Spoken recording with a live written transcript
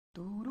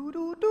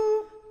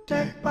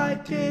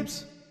Pi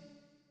tips.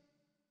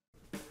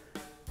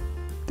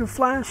 To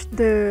flash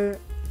the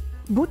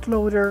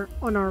bootloader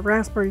on our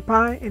Raspberry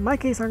Pi, in my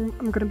case I'm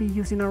going to be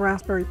using a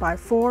Raspberry Pi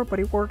 4, but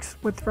it works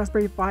with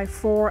Raspberry Pi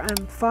 4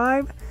 and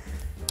 5.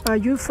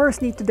 You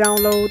first need to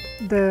download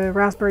the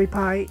Raspberry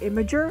Pi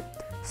imager.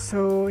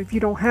 So if you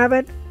don't have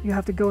it, you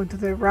have to go into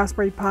the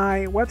Raspberry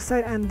Pi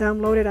website and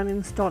download it and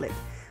install it.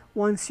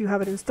 Once you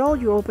have it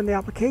installed, you open the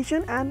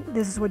application and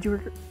this is what you're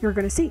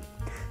going to see.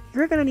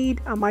 You're going to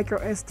need a micro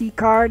SD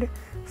card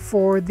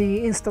for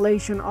the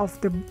installation of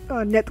the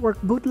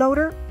network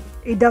bootloader.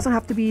 It doesn't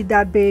have to be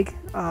that big,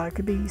 it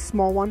could be a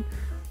small one.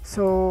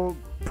 So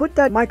put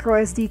that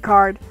micro SD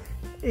card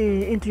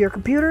into your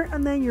computer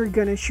and then you're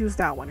going to choose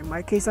that one. In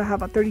my case, I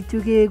have a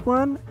 32 gig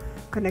one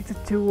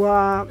connected to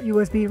a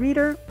USB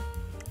reader.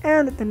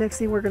 And the next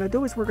thing we're going to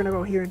do is we're going to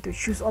go here into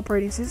choose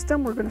operating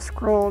system. We're going to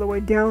scroll all the way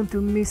down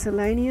to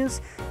miscellaneous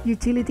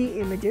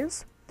utility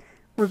images.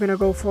 We're going to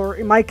go for,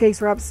 in my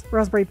case,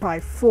 Raspberry Pi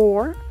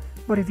 4,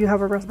 but if you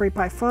have a Raspberry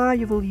Pi 5,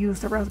 you will use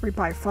the Raspberry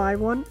Pi 5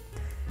 one.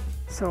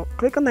 So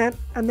click on that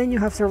and then you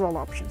have several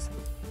options.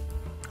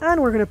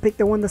 And we're going to pick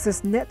the one that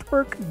says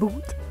network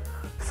boot.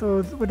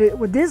 So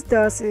what this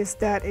does is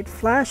that it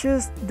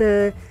flashes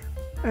the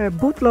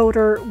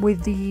bootloader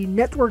with the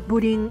network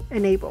booting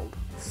enabled.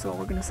 So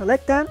we're going to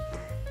select that.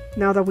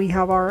 Now that we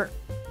have our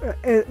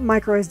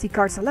micro SD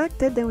card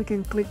selected, then we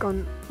can click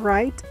on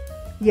write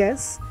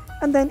yes,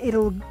 and then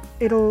it'll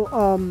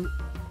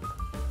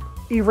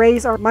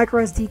erase our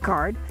micro SD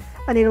card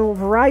and it'll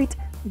write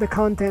the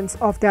contents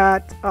of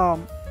that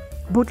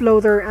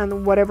bootloader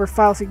and whatever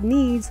files it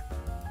needs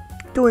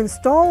to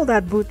install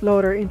that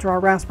bootloader into our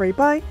Raspberry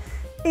Pi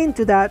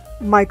into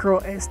that micro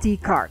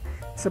SD card.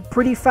 It's a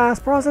pretty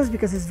fast process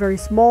because it's very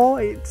small.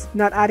 It's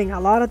not adding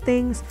a lot of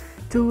things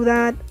to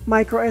that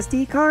micro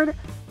SD card.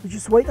 You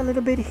just wait a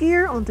little bit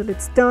here until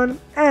it's done,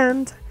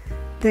 and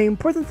the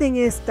important thing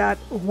is that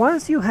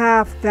once you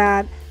have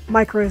that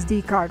micro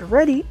SD card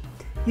ready,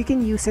 you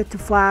can use it to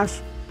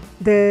flash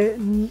the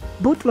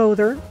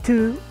bootloader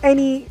to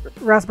any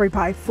Raspberry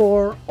Pi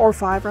 4 or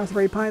 5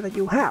 Raspberry Pi that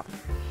you have.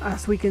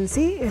 As we can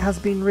see, it has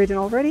been written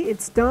already,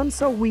 it's done,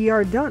 so we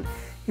are done.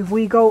 If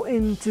we go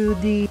into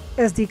the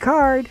SD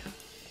card,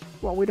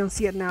 well, we don't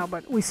see it now,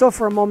 but we saw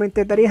for a moment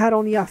that it had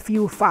only a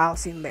few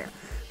files in there.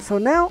 So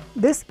now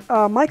this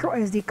micro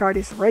SD card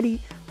is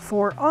ready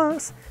for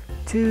us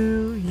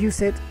to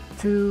use it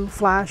to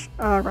flash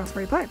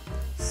Raspberry Pi.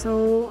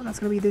 So that's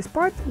going to be this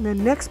part. And the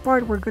next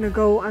part, we're going to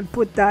go and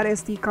put that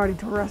SD card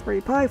into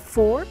Raspberry Pi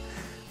 4.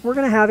 We're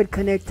going to have it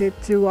connected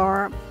to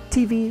our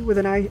TV with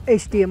an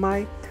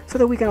HDMI so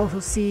that we can also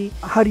see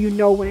how do you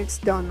know when it's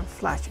done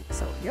flashing.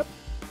 So yep,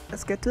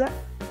 let's get to that.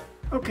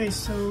 Okay,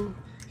 so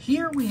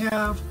here we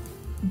have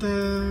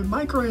the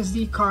micro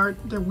SD card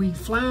that we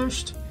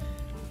flashed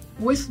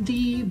with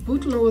the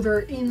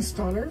bootloader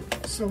installer.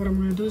 So what I'm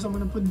going to do is I'm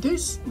going to put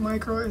this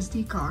micro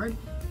SD card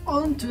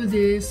onto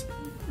this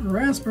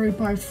Raspberry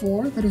Pi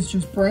 4 that is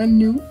just brand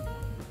new,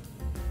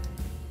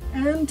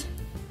 and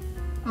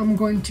I'm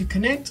going to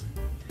connect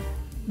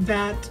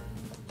that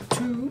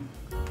to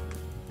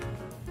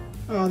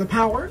the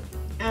power,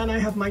 and I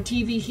have my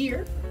TV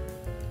here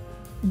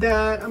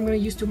that I'm going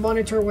to use to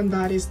monitor when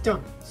that is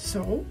done.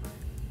 So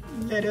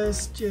let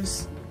us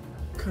just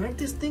connect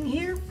this thing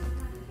here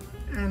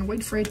and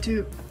wait for it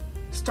to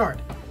start.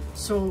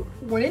 So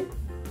when it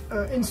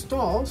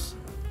installs,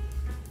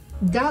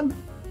 that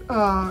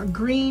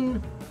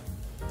green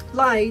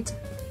light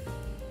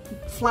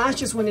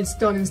flashes when it's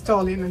done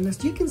installing, and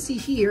as you can see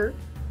here,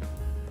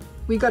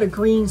 we got a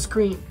green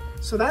screen.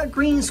 So that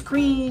green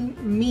screen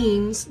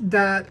means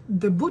that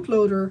the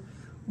bootloader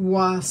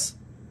was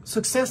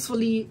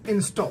successfully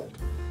installed.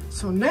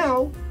 So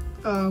now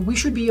we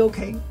should be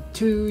okay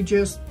to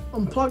just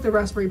unplug the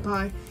Raspberry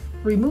Pi,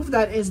 remove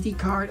that SD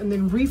card, and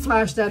then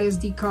reflash that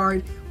SD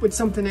card with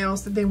something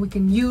else that then we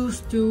can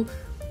use to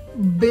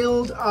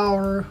build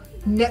our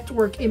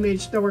network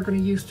image that we're going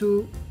to use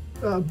to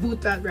boot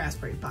that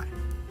Raspberry Pi.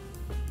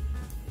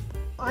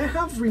 I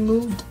have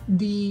removed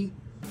the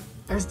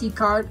SD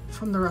card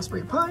from the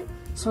Raspberry Pi,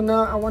 so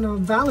now I want to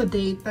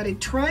validate that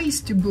it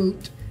tries to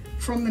boot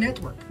from the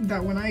network,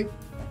 that when I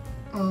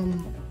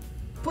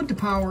put the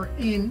power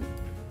in,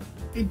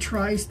 it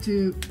tries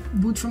to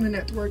boot from the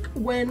network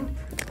when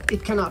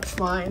it cannot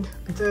find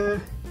the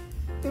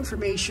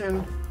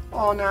information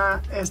on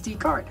a SD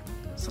card.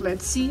 So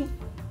let's see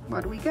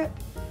what we get.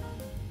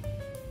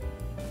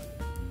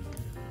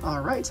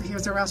 Alright, so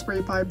here's the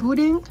Raspberry Pi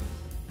booting,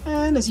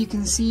 and as you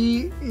can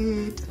see,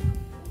 it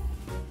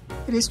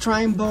is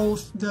trying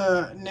both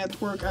the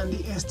network and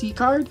the SD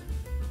card,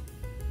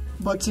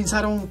 but since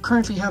I don't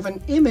currently have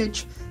an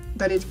image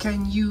that it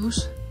can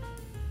use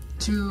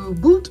to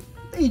boot,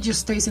 it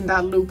just stays in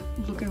that loop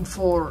looking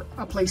for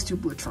a place to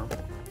boot from.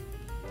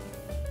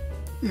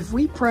 If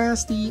we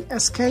press the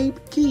escape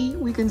key,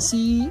 we can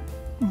see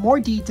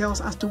more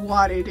details as to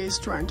what it is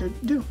trying to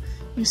do.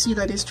 You see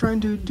that it's trying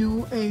to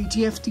do a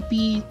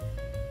TFTP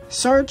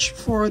search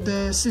for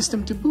the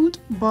system to boot,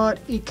 but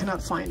it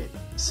cannot find it.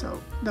 So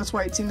that's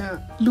why it's in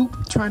a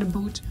loop trying to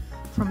boot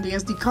from the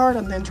SD card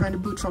and then trying to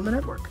boot from the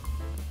network.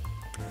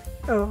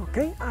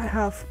 Okay, I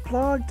have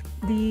plugged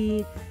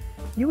the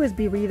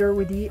USB reader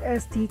with the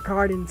SD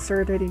card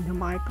inserted into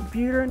my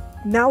computer.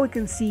 Now we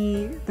can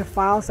see the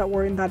files that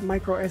were in that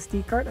micro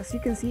SD card. As you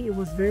can see, it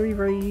was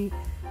very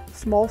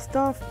small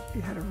stuff.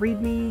 It had a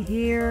README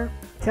here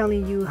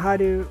telling you how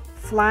to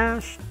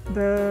flash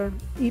the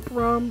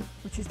EEPROM,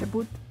 which is the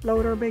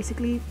bootloader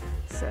basically.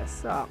 It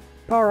says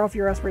power off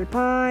your Raspberry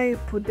Pi,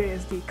 put the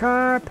SD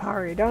card,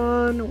 power it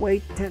on,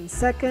 wait 10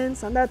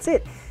 seconds, and that's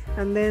it.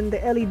 And then the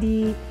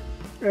LED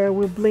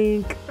will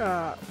blink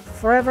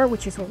forever,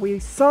 which is what we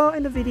saw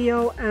in the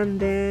video, and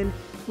then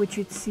we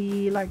should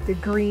see like the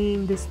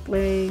green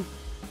display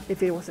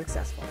if it was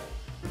successful.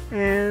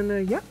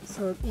 And yeah,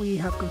 so we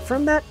have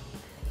confirmed that,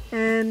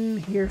 and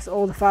here's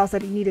all the files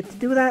that it needed to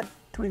do that,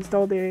 to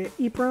install the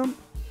EEPROM.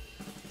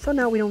 So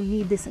now we don't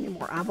need this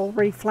anymore. I've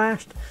already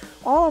flashed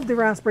all of the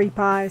Raspberry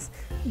Pis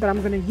that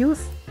I'm going to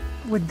use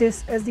with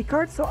this SD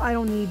card, so I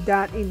don't need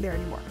that in there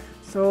anymore.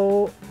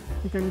 So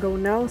we can go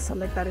now,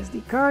 select that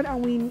SD card,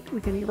 and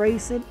we can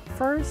erase it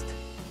first.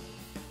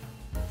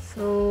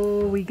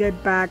 So we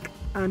get back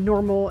a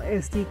normal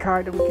SD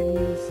card that we can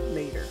use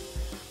later.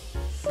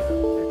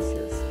 So let's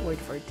just wait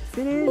for it to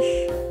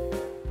finish.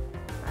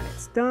 And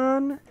it's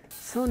done.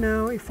 So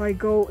now if I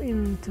go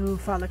into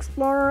File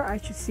Explorer, I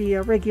should see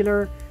a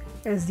regular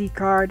SD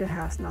card that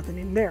has nothing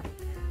in there.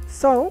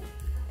 So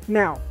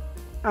now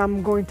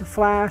I'm going to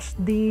flash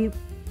the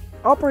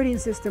operating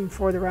system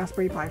for the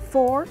Raspberry Pi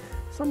 4.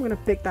 So I'm going to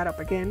pick that up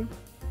again,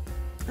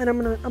 and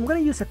I'm gonna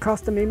use a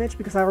custom image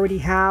because I already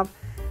have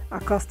a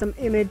custom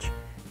image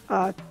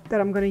that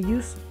I'm going to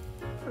use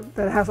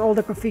that has all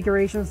the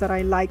configurations that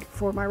I like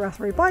for my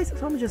Raspberry Pi.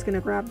 So I'm just going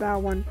to grab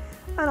that one,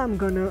 and I'm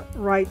going to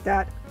write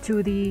that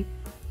to the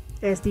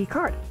SD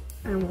card,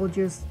 and we'll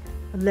just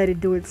let it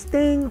do its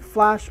thing,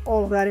 flash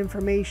all of that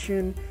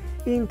information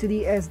into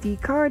the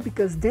SD card,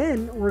 because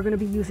then we're going to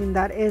be using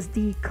that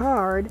SD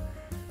card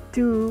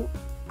to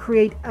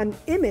create an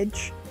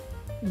image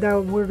that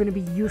we're going to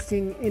be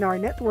using in our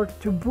network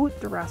to boot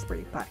the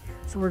Raspberry Pi.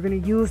 So we're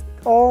going to use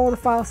all the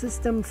file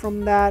system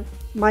from that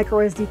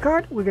micro SD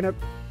card. We're going to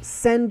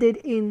send it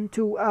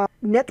into a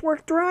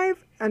network drive,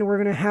 and we're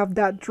going to have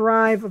that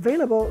drive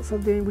available, so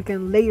then we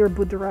can later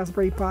boot the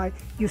Raspberry Pi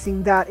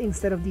using that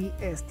instead of the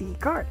SD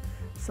card.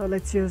 So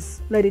let's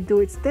just let it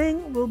do its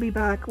thing. We'll be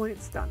back when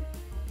it's done.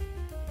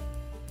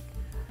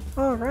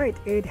 Alright,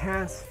 it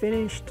has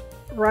finished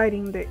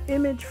writing the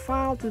image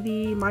file to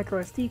the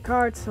micro SD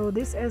card, so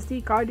this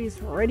SD card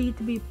is ready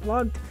to be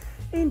plugged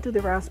into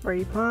the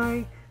Raspberry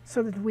Pi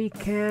so that we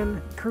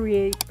can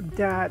create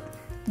that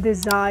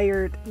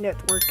desired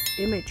network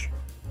image.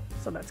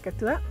 So let's get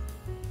to that.